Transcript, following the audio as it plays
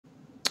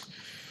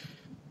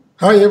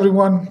Hi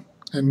everyone,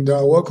 and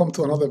welcome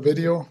to another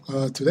video.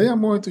 Today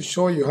I'm going to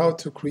show you how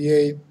to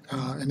create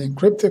an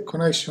encrypted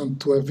connection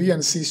to a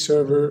VNC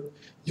server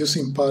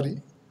using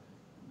Putty.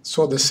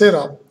 So the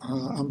setup,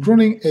 I'm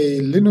running a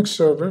Linux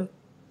server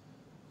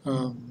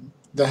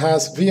that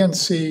has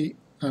VNC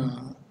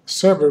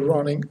server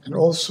running and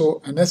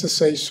also an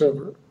SSH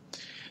server.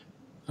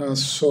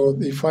 So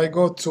if I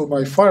go to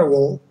my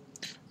firewall,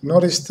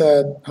 notice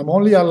that I'm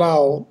only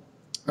allowed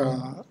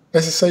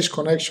SSH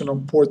connection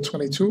on port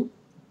 22.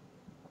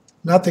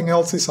 Nothing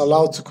else is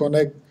allowed to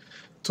connect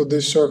to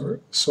this server.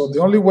 So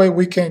the only way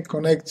we can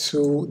connect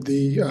to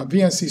the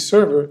VNC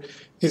server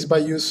is by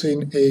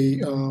using a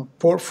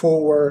port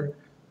forward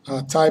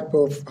type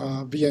of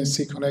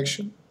VNC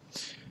connection.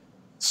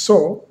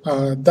 So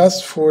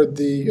that's for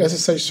the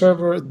SSH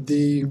server.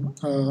 The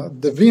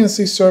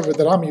VNC server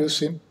that I'm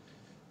using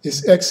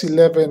is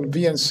X11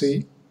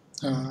 VNC,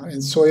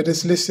 and so it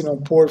is listed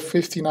on port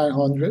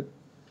 5900.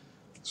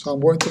 So I'm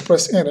going to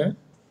press enter.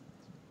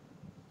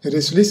 It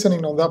is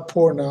listening on that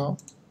port now.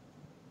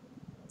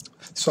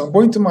 So I'm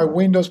going to my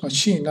Windows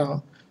machine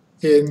now,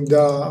 and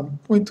I'm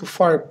going to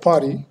fire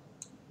Putty.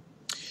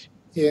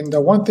 And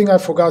one thing I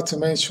forgot to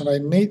mention, I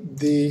need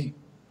the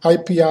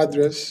IP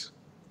address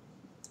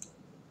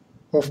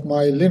of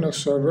my Linux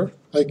server.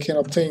 I can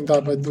obtain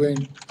that by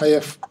doing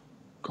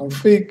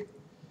ifconfig,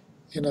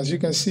 and as you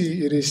can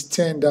see, it is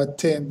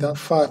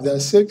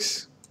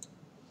 10.10.5.6.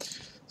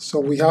 So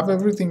we have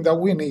everything that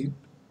we need.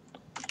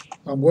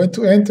 I'm going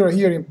to enter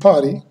here in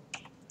Putty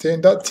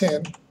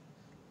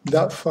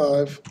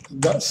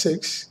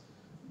 10.10.5.6.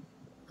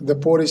 The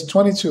port is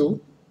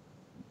 22,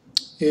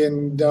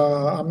 and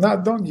I'm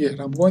not done yet.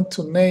 I'm going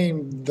to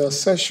name the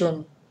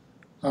session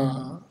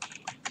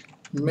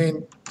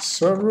main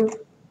server,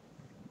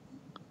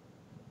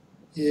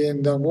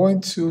 and I'm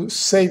going to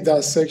save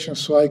that section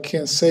so I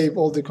can save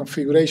all the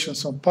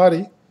configurations on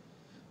Putty.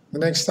 The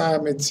next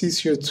time it's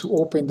easier to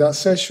open that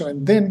session,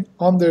 and then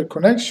under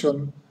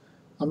connection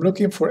I'm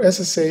looking for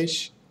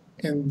SSH,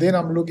 and then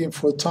I'm looking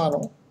for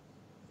tunnel.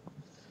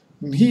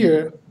 And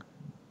here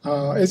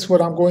is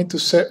what I'm going to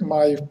set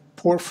my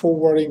port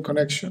forwarding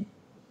connection.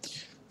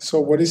 So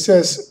when it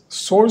says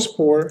source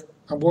port,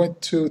 I'm going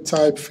to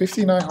type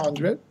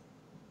 5900,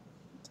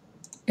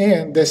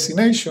 and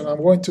destination,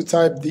 I'm going to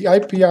type the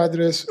IP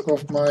address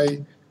of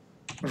my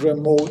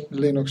remote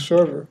Linux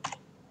server.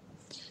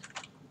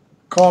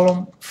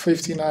 Column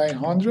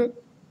 5900.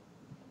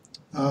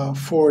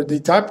 For the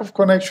type of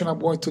connection, I'm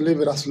going to leave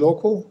it as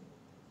local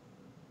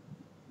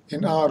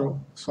and auto.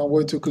 So I'm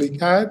going to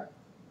click add.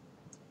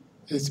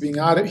 It's being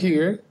added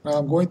here. Now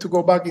I'm going to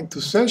go back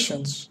into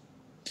sessions,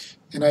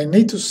 and I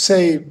need to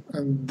save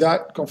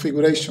that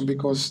configuration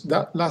because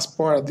that last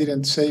part I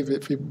didn't save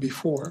it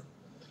before.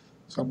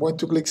 So I'm going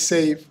to click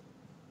save,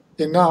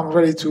 and now I'm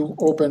ready to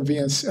open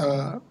VNC.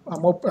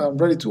 I'm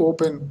ready to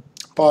open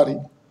Putty.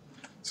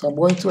 So I'm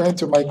going to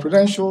enter my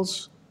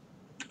credentials.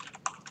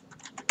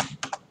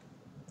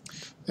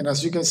 And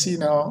as you can see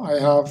now, I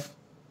have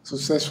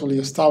successfully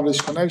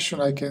established connection.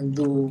 I can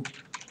do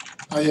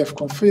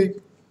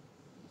ifconfig.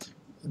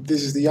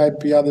 This is the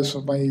IP address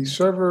of my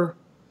server.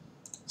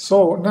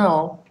 So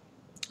now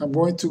I'm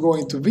going to go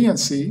into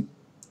VNC.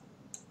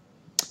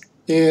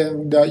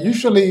 And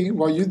usually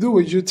what you do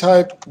is you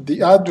type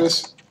the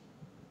address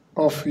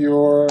of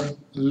your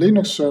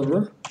Linux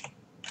server,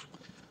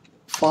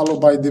 followed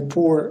by the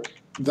port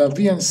that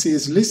VNC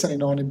is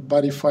listening on it.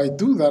 But if I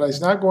do that, it's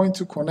not going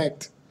to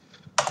connect.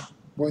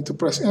 I'm going to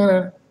press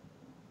enter,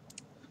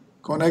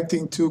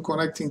 connecting to,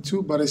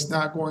 but it's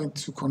not going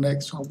to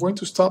connect. So I'm going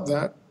to stop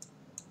that,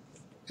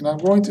 and I'm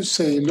going to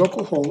say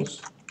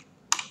localhost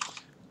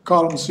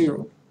column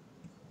 0,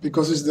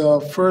 because it's the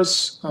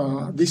first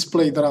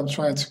display that I'm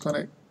trying to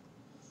connect.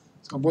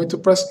 So I'm going to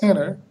press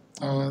enter.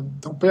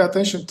 Don't pay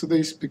attention to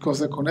this because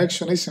the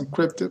connection is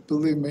encrypted,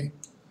 believe me.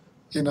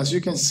 And as you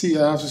can see,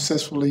 I have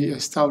successfully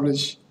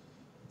established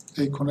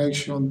a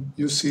connection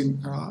using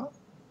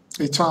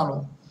a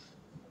tunnel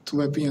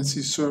to a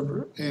VNC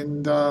server.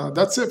 And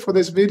that's it for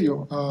this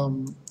video.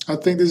 I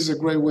think this is a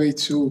great way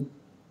to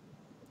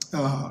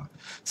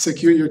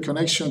secure your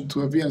connection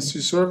to a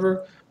VNC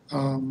server.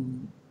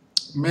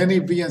 Many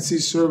VNC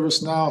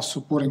servers now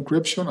support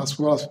encryption, as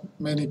well as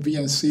many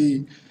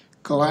VNC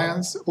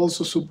clients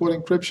also support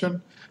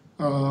encryption.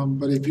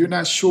 But if you're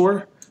not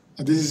sure,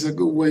 this is a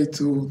good way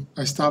to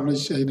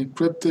establish an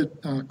encrypted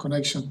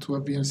connection to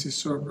a VNC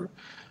server.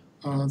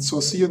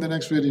 So see you in the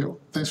next video.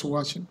 Thanks for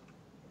watching.